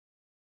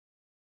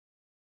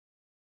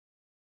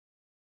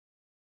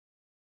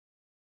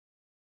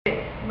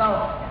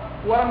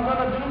Now, what I'm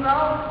gonna do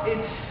now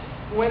is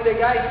when the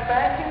guy is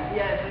passing,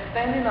 yes,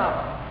 standing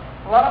up.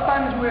 A lot of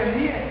times we're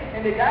here and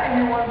the guy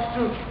he wants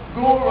to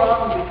go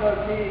around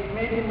because he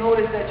maybe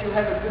noticed that you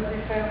have a good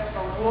defense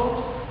from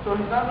close, so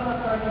he's not gonna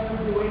try to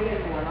put the weight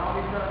anymore. Now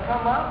he's gonna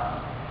come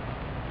up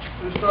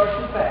to start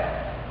to pass.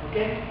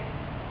 Okay?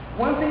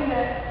 One thing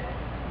that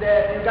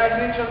you guys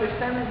need to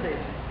understand is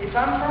this. If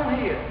I'm from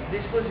here,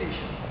 this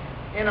position,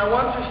 and I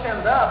want to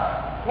stand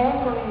up,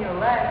 controlling your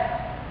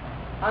legs,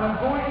 I'm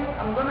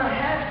gonna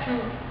have to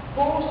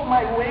post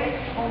my weight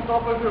on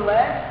top of your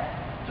leg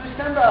to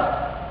stand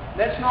up.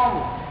 That's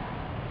normal.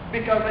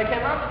 Because I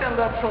cannot stand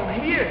up from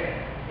here.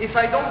 If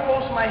I don't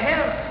post my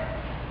hands,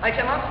 I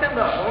cannot stand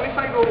up. Only if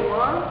I go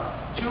 1,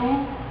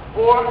 2,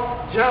 or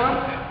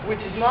jump,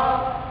 which is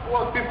not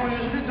what people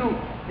usually do.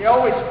 They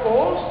always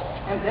post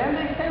and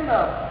then they stand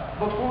up.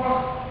 But for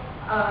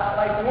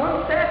like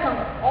 1 second,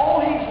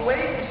 all his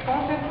weight is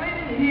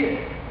concentrated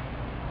here.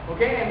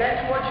 Okay, and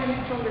that's what you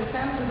need to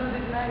understand to do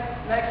this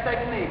next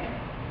technique.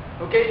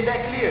 Okay, is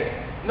that clear?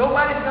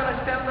 Nobody's gonna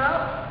stand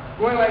up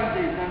going like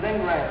this and then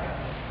grab.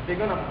 They're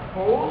gonna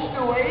post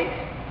the weight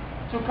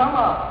to come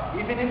up,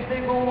 even if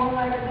they go 1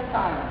 leg at a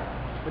time.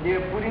 But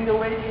they're putting the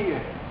weight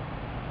here.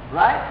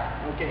 Right?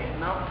 Okay,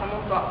 now come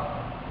on top.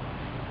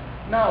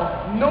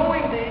 Now,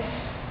 knowing this,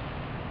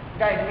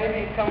 guys,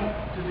 maybe come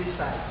to this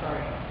side,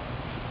 sorry.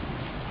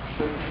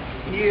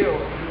 Here or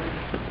here.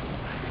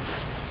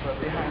 But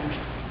behind me.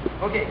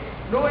 Okay,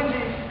 knowing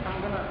this, I'm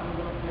gonna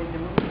make the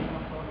movement.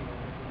 I'm not falling.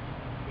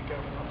 Be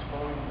careful not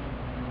falling.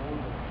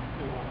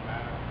 It won't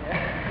matter.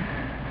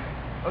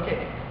 Yeah.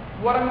 Okay,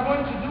 what I'm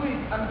going to do is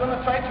I'm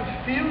gonna try to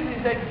feel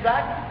this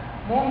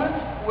exact moment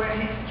where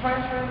he's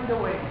transferring the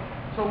weight.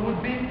 So it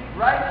would be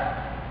right,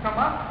 come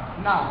up,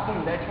 now,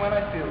 boom, that's when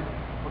I feel.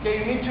 Okay,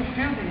 you need to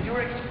feel this.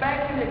 You're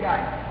expecting the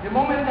guy. The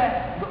moment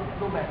that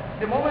go back.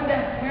 The moment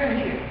that we're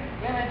here.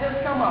 And I just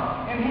come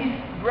up, and he's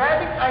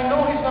grabbing, I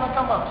know he's going to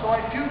come up, so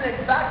I feel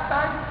the exact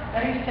time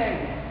that he's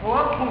standing.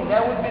 Well, boom,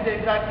 that would be the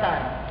exact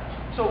time.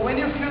 So when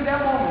you feel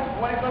that moment,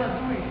 what you're going to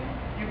do is,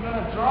 you're going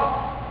to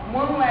drop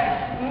 1 leg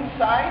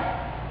inside,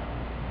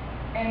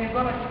 and you're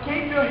going to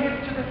escape your hip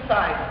to the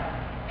side,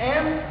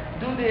 and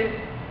do the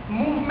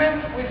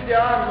movement with the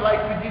arms like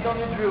we did on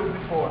the drill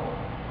before.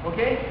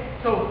 Okay?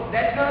 So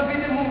that's going to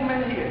be the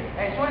movement here.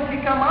 As soon as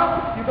he come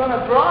up, you're going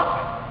to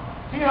drop,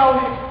 see how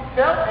he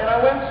fell, and I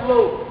went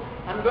slow.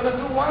 I'm going to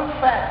do 1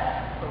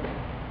 fast. So,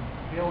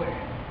 be aware.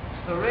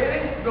 So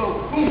ready?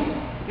 Go. Boom.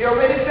 He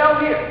already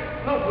fell here.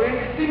 Look, we're in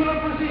a similar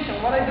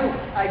position. What I do?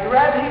 I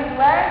grab his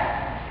leg,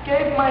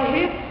 escape my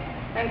hip,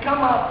 and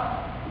come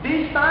up.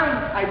 This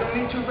time, I don't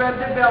need to grab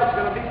the belt. It's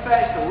going to be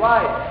faster.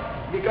 Why?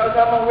 Because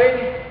I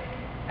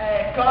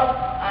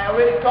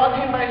already caught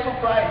him by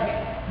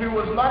surprise. He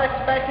was not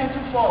expecting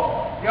to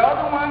fall. The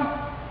other one,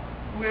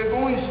 we're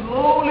going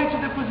slowly to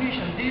the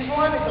position. This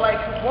one is like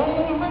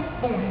 1 movement,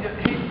 boom,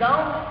 he's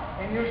down,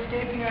 and you're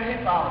escaping your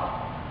hip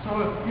out. So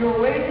you're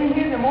waiting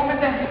here, the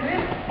moment that he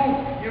lifts, boom,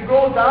 you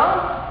go down,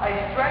 I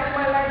stretch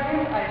my leg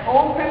in, I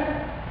open,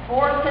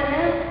 force it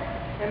in,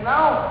 and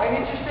now I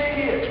need to stay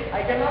here.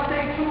 I cannot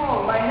take too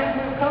long. My hand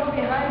will come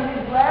behind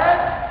his leg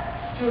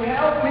to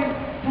help me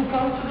to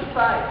come to the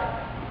side.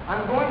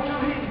 I'm going to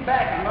his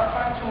back, I'm not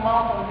trying to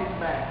mount on his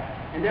back.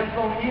 And then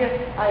from here,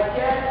 I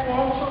catch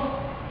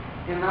sponsor,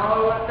 and now I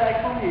will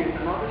attack from here. It's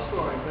another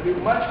story, but it's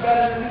much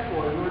better than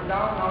before. You were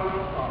down, now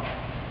you're up.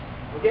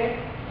 Okay?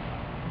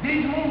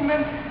 This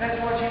movement, that's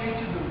what you need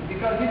to do.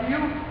 Because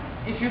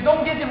if you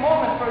don't get the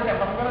moment, for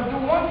example, I'm going to do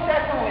 1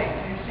 second leg.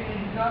 You see,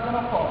 he's not going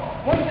to fall.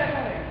 1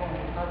 second leg.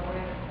 Okay, he's not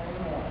going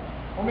anymore.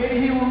 Or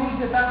maybe he will lose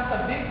the balance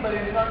a bit, but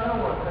it's not going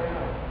to work. I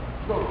know.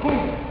 So,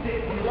 boom.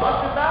 He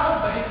lost the balance,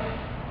 but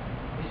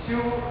he's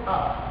still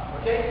up.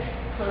 Okay?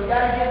 So you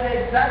gotta get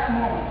the exact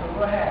moment. So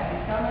go ahead.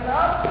 He's coming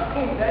up.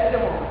 Boom, that's the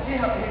moment. See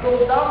how he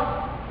goes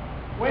down?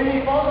 When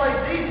he falls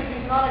like this, if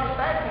he's not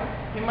expecting,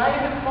 he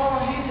might even fall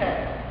on his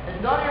head.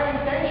 It's not your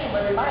intention,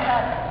 but it might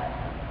happen.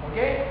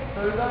 Okay?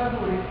 So you're gonna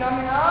do it. He's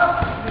coming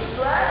up, you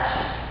stretch,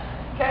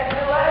 catch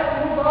the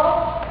leg, move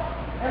off,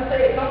 and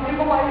say, some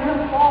people might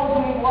even fall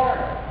doing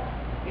water.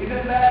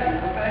 Even better,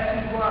 the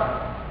fastest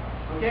water.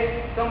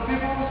 Okay? Some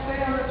people will stay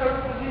in the 3rd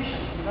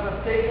position. You're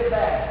gonna take it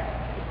back.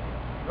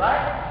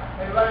 Right?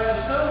 Everybody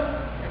understood?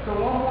 So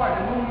 1 more,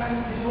 the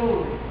movement is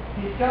slowly.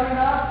 He's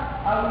coming up,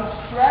 I will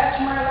stretch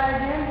my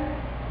leg in,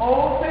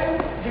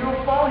 open, he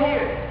will fall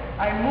here.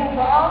 I move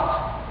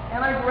out, and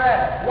I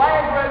grab. Why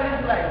I grab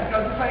his leg?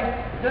 Because if I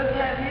just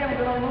have here, I'm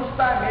going to lose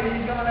time. Maybe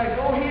he's going to let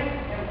go here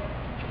and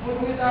put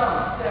me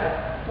down.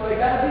 Yeah. So you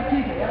got to be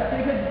quick. You got to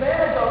take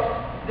advantage of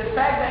the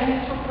fact that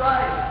he's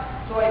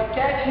surprised. So I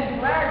catch his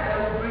leg,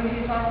 I will bring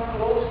his arm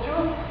close to,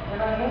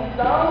 and I move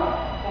down,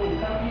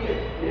 boom, come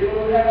here.